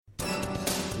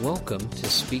Welcome to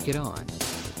Speak It On.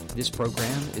 This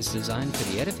program is designed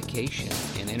for the edification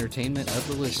and entertainment of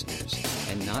the listeners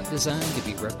and not designed to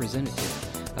be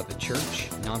representative of a church,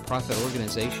 nonprofit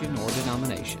organization, or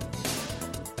denomination.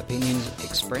 Opinions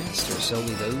expressed are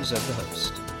solely those of the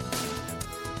host.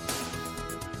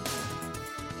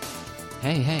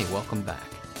 Hey, welcome back.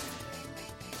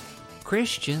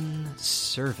 Christian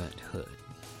servanthood.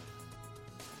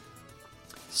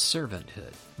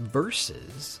 Servanthood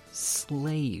versus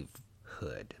slavehood.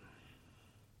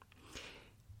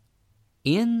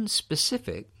 In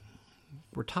specific,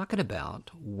 we're talking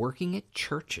about working at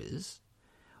churches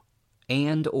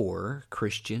and or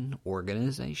Christian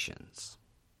organizations.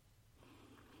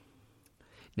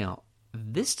 Now,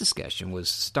 this discussion was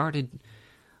started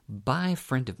by a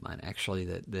friend of mine, actually,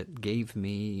 that gave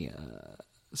me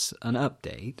an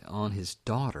update on his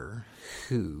daughter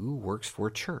who works for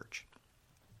a church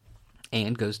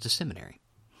and goes to seminary.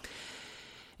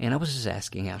 And I was just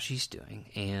asking how she's doing,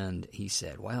 and he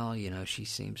said, well, she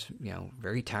seems,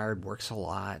 very tired, works a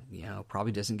lot,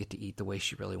 probably doesn't get to eat the way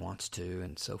she really wants to,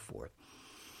 and so forth.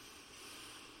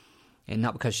 And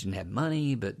not because she didn't have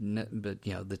money, but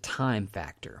the time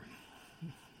factor.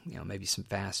 Maybe some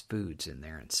fast foods in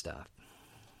there and stuff.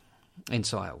 And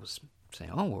so I was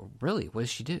saying, oh, well, really, what does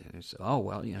she do? And so, oh,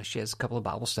 well, she has a couple of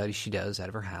Bible studies she does out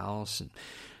of her house, and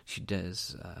she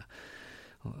does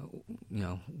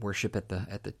worship at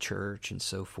the church and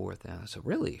so forth. And so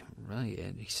really,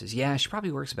 and he says, yeah, she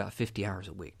probably works about 50 hours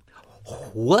a week.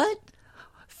 What?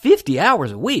 50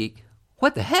 hours a week?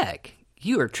 What the heck?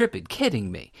 You are tripping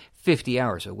kidding me. 50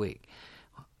 hours a week.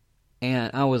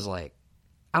 And I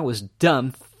was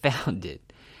dumbfounded.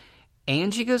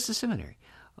 And she goes to seminary.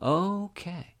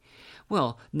 Okay.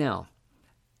 Well, now,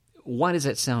 why does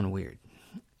that sound weird?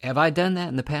 Have I done that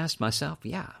in the past myself?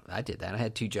 Yeah, I did that. I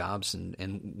had 2 jobs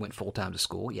and went full-time to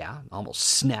school. Yeah, almost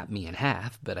snapped me in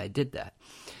half, but I did that.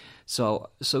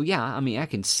 So yeah, I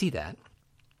can see that.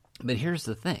 But here's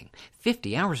the thing.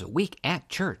 50 hours a week at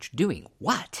church doing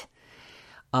what?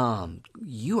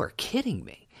 You are kidding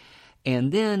me.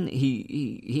 And then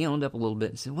he owned up a little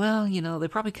bit and said, well, they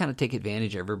probably kind of take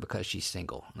advantage of her because she's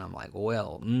single. And I'm like,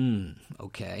 well,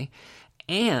 okay.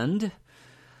 And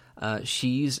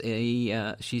she's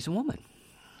a woman.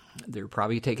 They're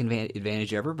probably taking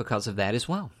advantage of her because of that as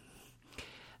well.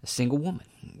 A single woman.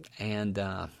 And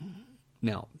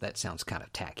now, that sounds kind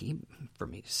of tacky for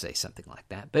me to say something like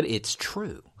that, but it's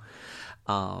true.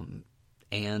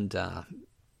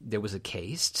 There was a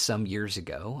case some years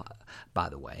ago, by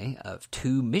the way, of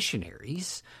 2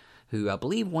 missionaries who I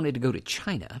believe wanted to go to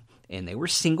China, and they were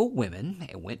single women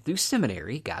and went through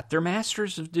seminary, got their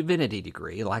Master's of Divinity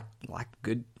degree, like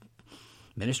good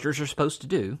ministers are supposed to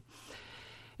do,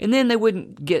 and then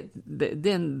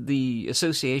then the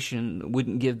association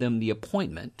wouldn't give them the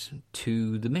appointment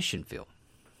to the mission field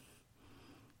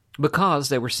because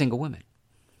they were single women.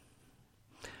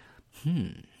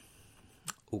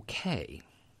 Okay.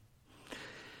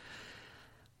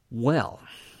 Well,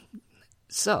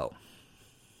 so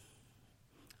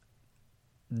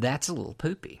that's a little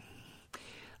poopy.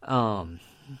 The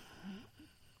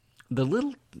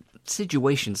little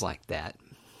situations like that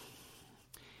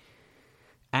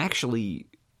actually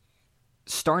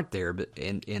start there, but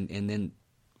and then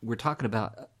we're talking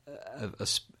about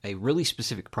a really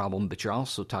specific problem, but you're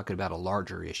also talking about a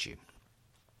larger issue.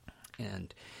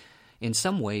 And in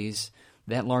some ways,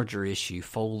 that larger issue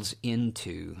folds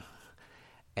into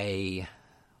a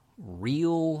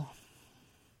real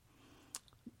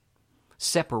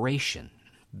separation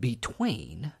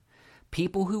between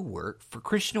people who work for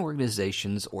Christian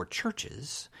organizations or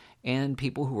churches and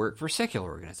people who work for secular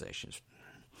organizations.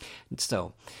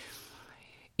 So,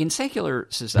 in secular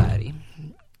society,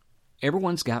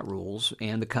 everyone's got rules,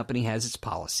 and the company has its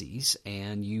policies,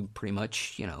 and you pretty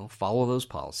much, follow those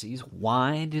policies.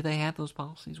 Why do they have those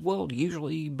policies? Well,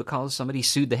 usually because somebody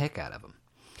sued the heck out of them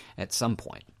at some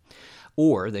point.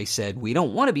 Or they said, we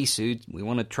don't want to be sued. We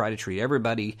want to try to treat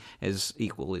everybody as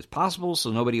equal as possible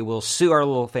so nobody will sue our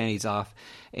little fannies off.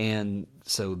 And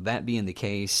so that being the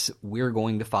case, we're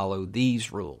going to follow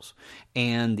these rules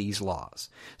and these laws.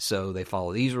 So they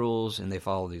follow these rules and they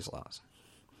follow these laws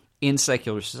in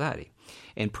secular society.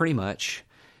 And pretty much,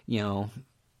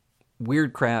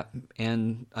 weird crap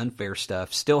and unfair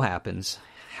stuff still happens.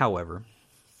 However,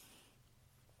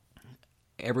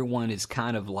 everyone is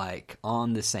kind of like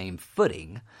on the same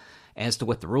footing as to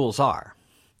what the rules are.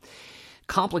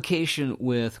 Complication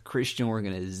with Christian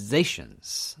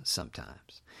organizations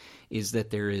sometimes is that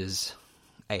there is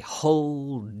a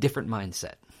whole different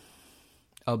mindset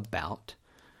about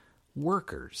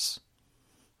workers.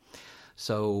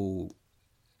 So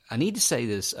I need to say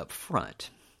this up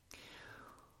front.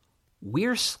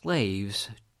 We're slaves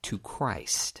to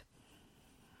Christ.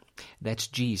 That's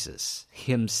Jesus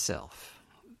himself.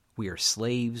 We are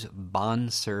slaves,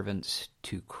 bondservants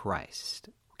to Christ.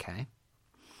 Okay?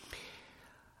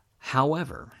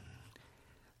 However,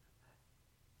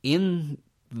 in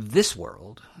this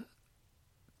world,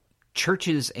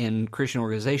 churches and Christian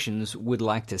organizations would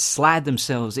like to slide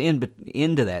themselves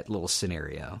into that little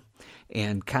scenario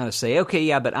and kind of say, okay,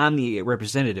 yeah, but I'm the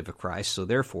representative of Christ, so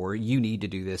therefore you need to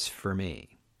do this for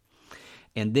me.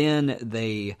 And then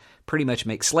they pretty much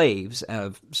make slaves out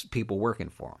of people working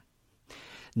for them.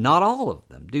 Not all of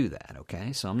them do that,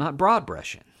 okay? So I'm not broad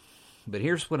brushing. But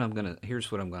here's what I'm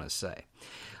gonna say.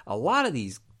 A lot of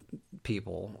these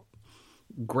people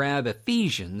grab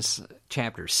Ephesians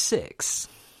chapter 6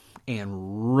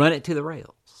 and run it to the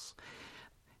rails.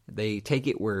 They take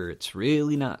it where it's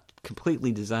really not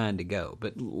completely designed to go.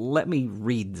 But let me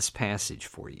read this passage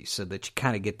for you so that you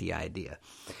kind of get the idea.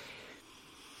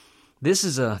 This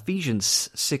is Ephesians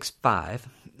 6:5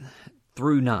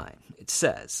 through 9. It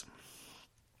says,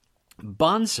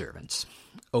 "Bondservants,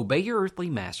 obey your earthly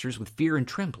masters with fear and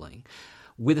trembling,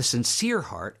 with a sincere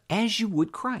heart, as you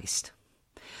would Christ,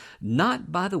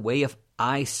 not by the way of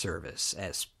eye service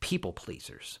as people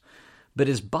pleasers, but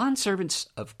as bondservants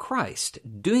of Christ,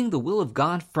 doing the will of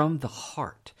God from the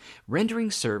heart, rendering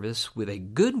service with a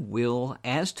good will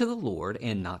as to the Lord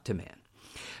and not to man,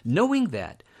 knowing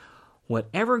that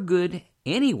whatever good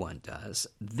anyone does,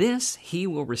 this he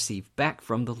will receive back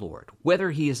from the Lord,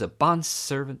 whether he is a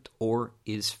bondservant or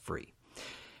is free.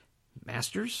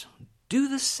 Masters, do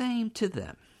the same to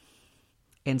them,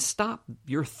 and stop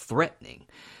your threatening,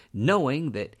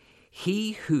 knowing that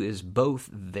he who is both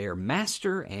their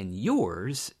master and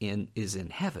yours is in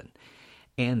heaven,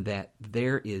 and that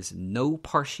there is no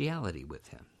partiality with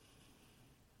him."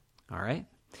 All right?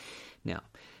 Now,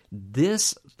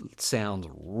 this sounds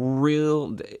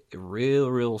real,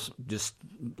 just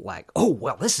like, oh,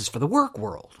 well, this is for the work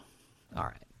world. All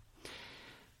right.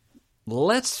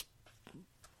 Let's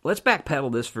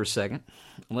backpedal this for a second.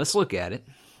 Let's look at it,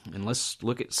 and let's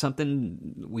look at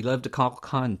something we love to call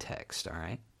context, all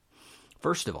right?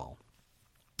 First of all,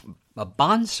 a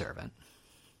bondservant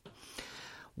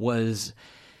was,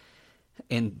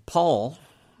 and Paul,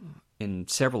 in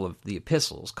several of the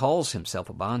epistles, calls himself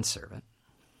a bondservant,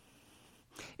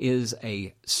 is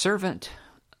a servant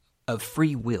of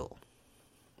free will,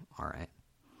 all right?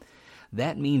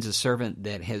 That means a servant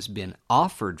that has been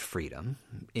offered freedom.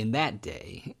 In that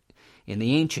day, in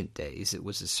the ancient days, it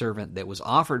was a servant that was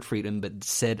offered freedom but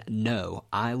said, no,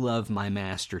 I love my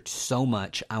master so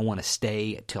much, I want to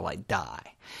stay till I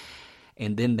die.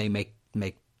 And then they make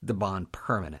the bond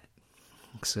permanent.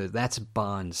 So that's a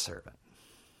bond servant.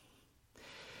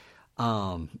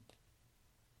 Now,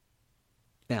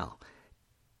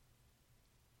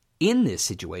 in this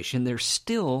situation, they're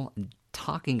still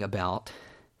talking about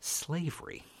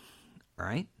slavery, all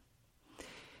right?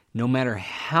 No matter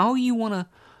how you want to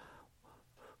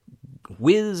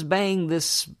whiz-bang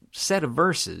this set of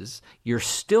verses, you're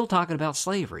still talking about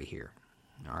slavery here,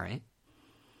 all right?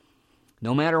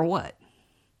 No matter what.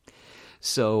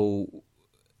 So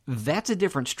that's a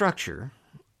different structure,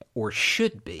 or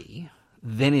should be,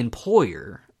 than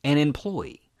employer and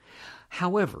employee.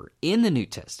 However, in the New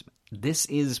Testament, this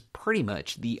is pretty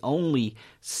much the only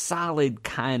solid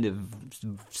kind of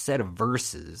set of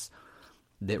verses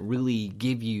that really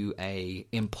give you a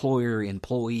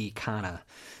employer-employee kind of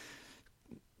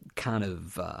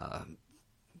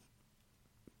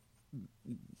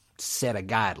set of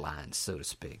guidelines, so to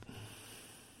speak.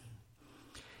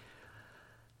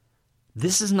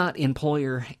 This is not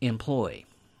employer-employee,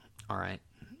 all right?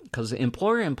 Because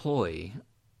employer-employee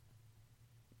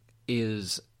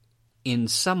is, in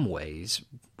some ways,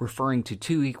 referring to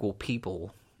two equal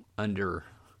people under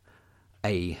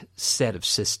a set of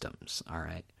systems, all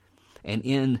right? And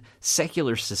in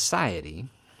secular society,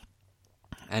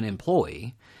 an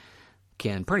employee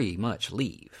can pretty much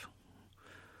leave.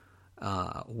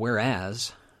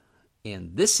 Whereas,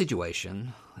 in this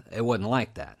situation, it wasn't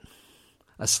like that.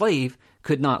 A slave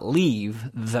could not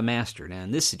leave the master. Now,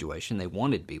 in this situation, they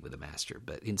wanted to be with the master,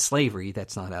 but in slavery,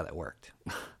 that's not how that worked.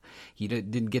 You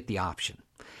didn't get the option.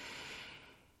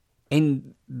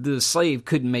 And the slave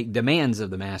couldn't make demands of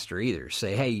the master either.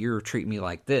 Say, hey, you're treating me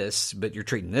like this, but you're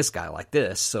treating this guy like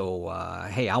this, so,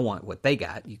 hey, I want what they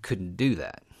got. You couldn't do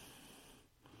that.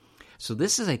 So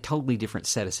this is a totally different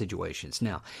set of situations.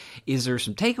 Now, is there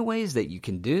some takeaways that you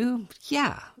can do?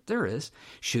 Yeah, there is.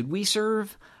 Should we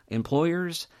serve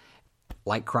employers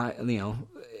like,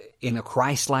 in a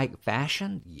Christ-like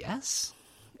fashion? Yes,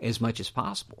 as much as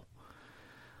possible.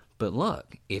 But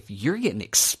look, if you're getting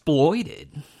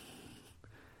exploited,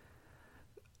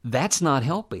 that's not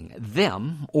helping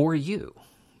them or you.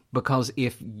 Because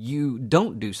if you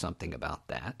don't do something about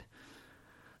that,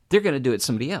 they're going to do it to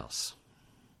somebody else.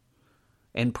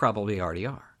 And probably already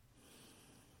are.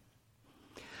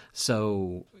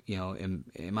 So,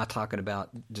 am I talking about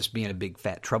just being a big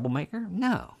fat troublemaker?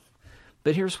 No.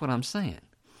 But here's what I'm saying.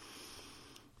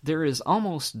 There is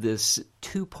almost this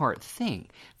two-part thing.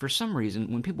 For some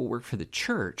reason, when people work for the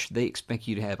church, they expect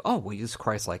you to have, this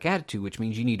Christ-like attitude, which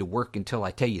means you need to work until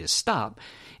I tell you to stop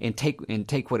and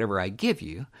take whatever I give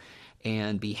you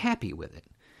and be happy with it.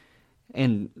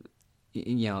 And I'm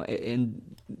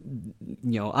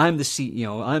the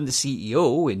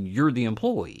CEO and you're the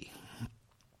employee.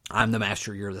 I'm the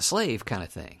master, you're the slave kind of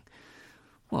thing.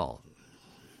 Well,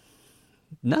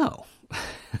 no.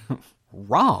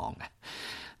 Wrong.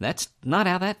 That's not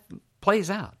how that plays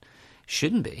out.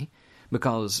 Shouldn't be.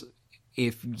 Because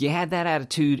if you had that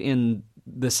attitude in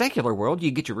the secular world, you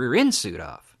get your rear end suit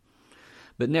off.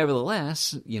 But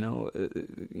nevertheless,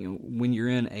 when you're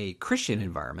in a Christian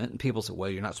environment, and people say,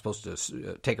 well, you're not supposed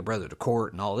to take a brother to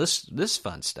court and all this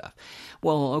fun stuff.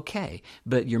 Well, okay,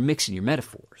 but you're mixing your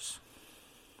metaphors.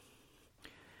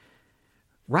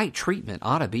 Right treatment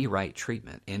ought to be right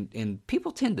treatment. And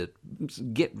people tend to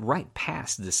get right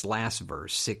past this last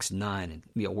verse, 6:9,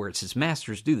 and where it says,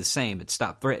 Masters, do the same and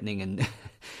stop threatening and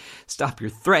stop your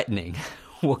threatening.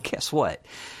 Well, guess what?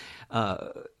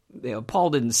 Paul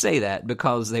didn't say that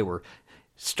because they were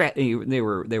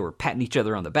patting each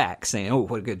other on the back, saying, "Oh,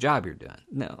 what a good job you're doing."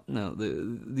 No,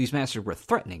 these masters were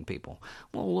threatening people.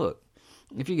 Well, look,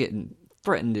 if you're getting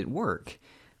threatened at work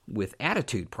with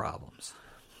attitude problems,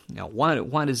 why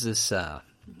does this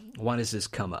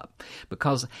come up?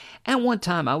 Because at one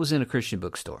time I was in a Christian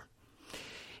bookstore,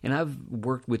 and I've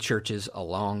worked with churches a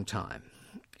long time,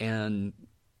 and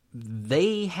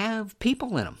they have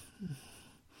people in them.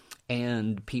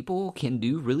 And people can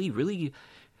do really, really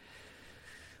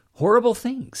horrible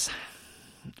things.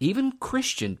 Even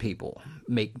Christian people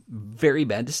make very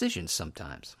bad decisions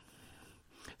sometimes.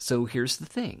 So here's the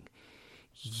thing.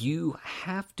 You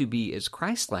have to be as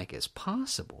Christ-like as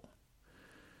possible.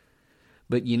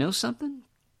 But you know something?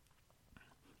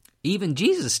 Even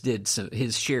Jesus did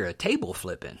his share of table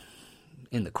flipping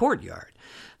in the courtyard.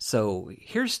 So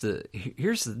here's the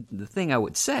thing I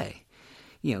would say.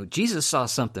 Jesus saw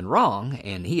something wrong,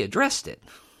 and he addressed it.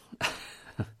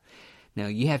 Now,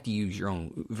 you have to use your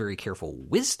own very careful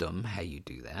wisdom how you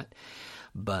do that.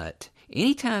 But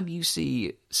anytime you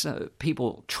see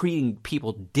people treating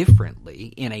people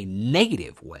differently in a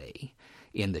negative way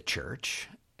in the church,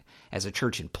 as a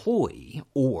church employee,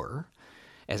 or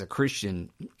as a Christian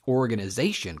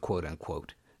organization,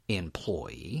 quote-unquote,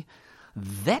 employee,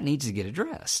 that needs to get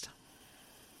addressed.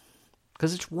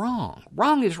 Because it's wrong.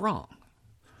 Wrong is wrong.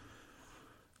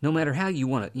 No matter how you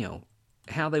want to,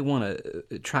 how they want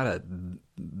to try to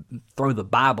throw the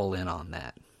Bible in on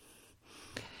that.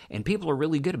 And people are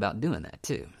really good about doing that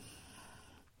too.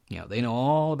 They know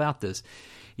all about this.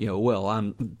 Well,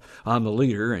 I'm the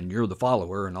leader and you're the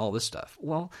follower and all this stuff.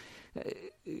 Well,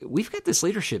 we've got this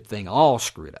leadership thing all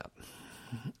screwed up.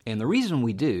 And the reason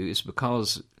we do is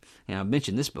because, and I've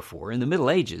mentioned this before, in the Middle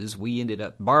Ages, we ended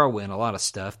up borrowing a lot of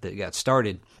stuff that got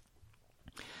started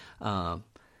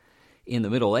in the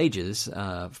Middle Ages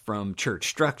from church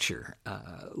structure.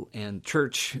 And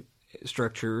church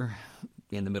structure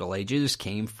in the Middle Ages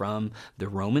came from the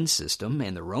Roman system,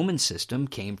 and the Roman system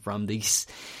came from the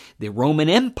Roman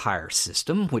Empire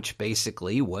system, which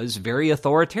basically was very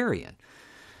authoritarian.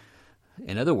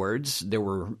 In other words, there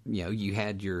were, you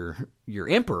had your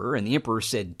emperor, and the emperor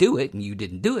said do it, and you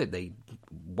didn't do it, they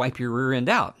wipe your rear end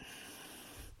out.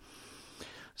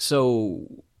 So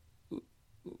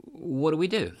what do we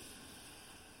do?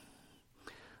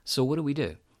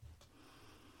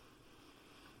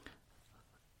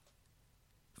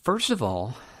 First of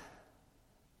all,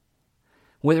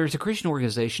 whether it's a Christian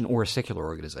organization or a secular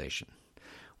organization,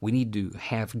 we need to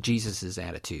have Jesus'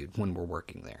 attitude when we're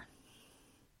working there.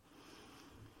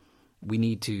 We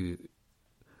need to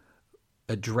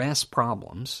address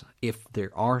problems if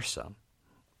there are some,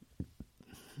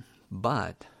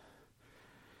 but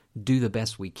do the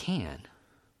best we can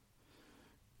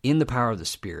in the power of the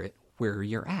Spirit where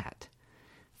you're at,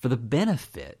 for the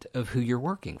benefit of who you're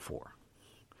working for.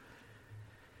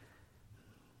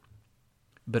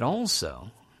 But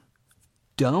also,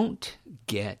 don't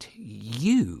get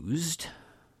used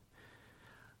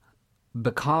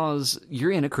because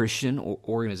you're in a Christian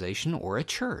organization or a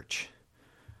church.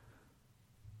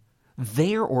 If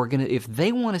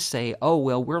they want to say, oh,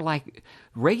 well, we're like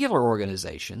Regular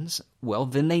organizations, well,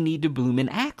 then they need to bloom and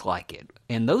act like it.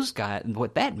 And those guys,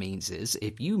 what that means is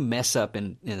if you mess up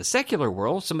in the secular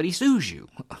world, somebody sues you,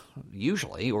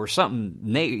 usually, or something,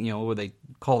 where they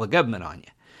call the government on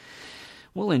you.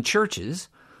 Well, in churches,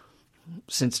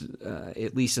 since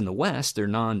at least in the West, they're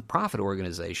non-profit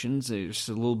organizations, there's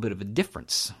a little bit of a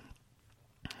difference.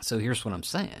 So here's what I'm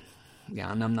saying. Yeah,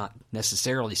 and I'm not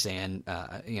necessarily saying,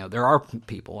 there are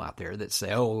people out there that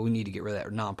say, oh, we need to get rid of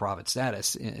that nonprofit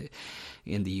status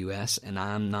in the U.S., and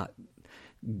I'm not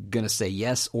going to say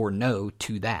yes or no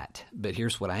to that. But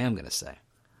here's what I am going to say.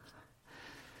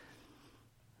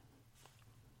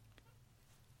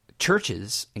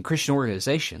 Churches and Christian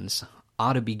organizations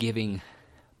ought to be giving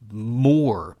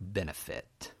more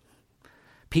benefit.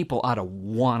 People ought to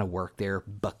want to work there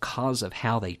because of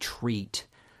how they treat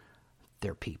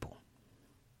their people.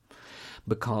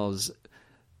 Because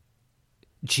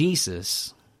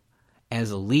Jesus, as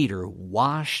a leader,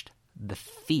 washed the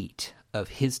feet of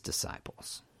his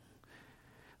disciples.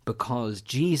 Because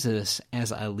Jesus,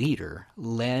 as a leader,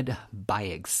 led by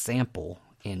example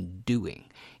and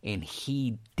doing. And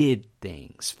he did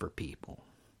things for people.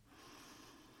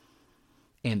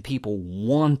 And people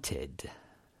wanted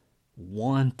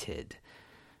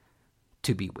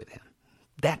to be with him.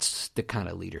 That's the kind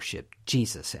of leadership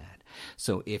Jesus had.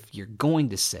 So if you're going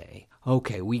to say,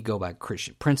 okay, we go by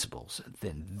Christian principles,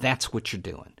 then that's what you're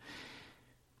doing.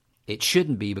 It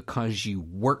shouldn't be because you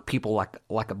work people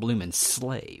like a blooming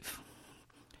slave.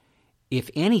 If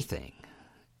anything,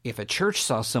 if a church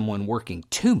saw someone working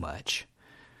too much,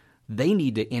 they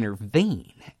need to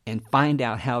intervene and find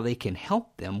out how they can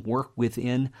help them work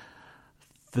within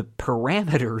the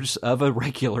parameters of a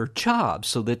regular job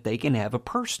so that they can have a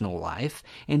personal life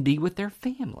and be with their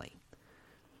family.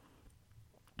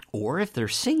 Or if they're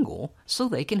single, so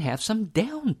they can have some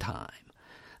downtime.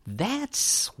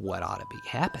 That's what ought to be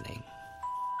happening.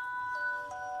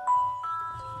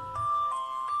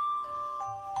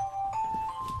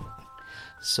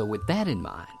 So with that in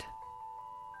mind,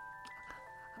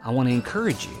 I want to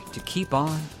encourage you to keep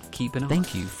on keeping on.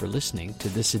 Thank you for listening to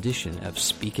this edition of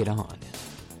Speak It On.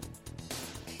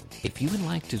 If you would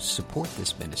like to support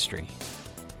this ministry,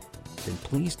 then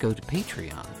please go to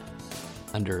Patreon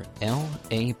under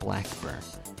L.A. Blackburn.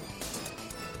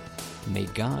 May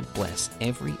God bless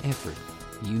every effort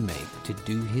you make to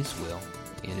do His will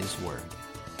in His Word.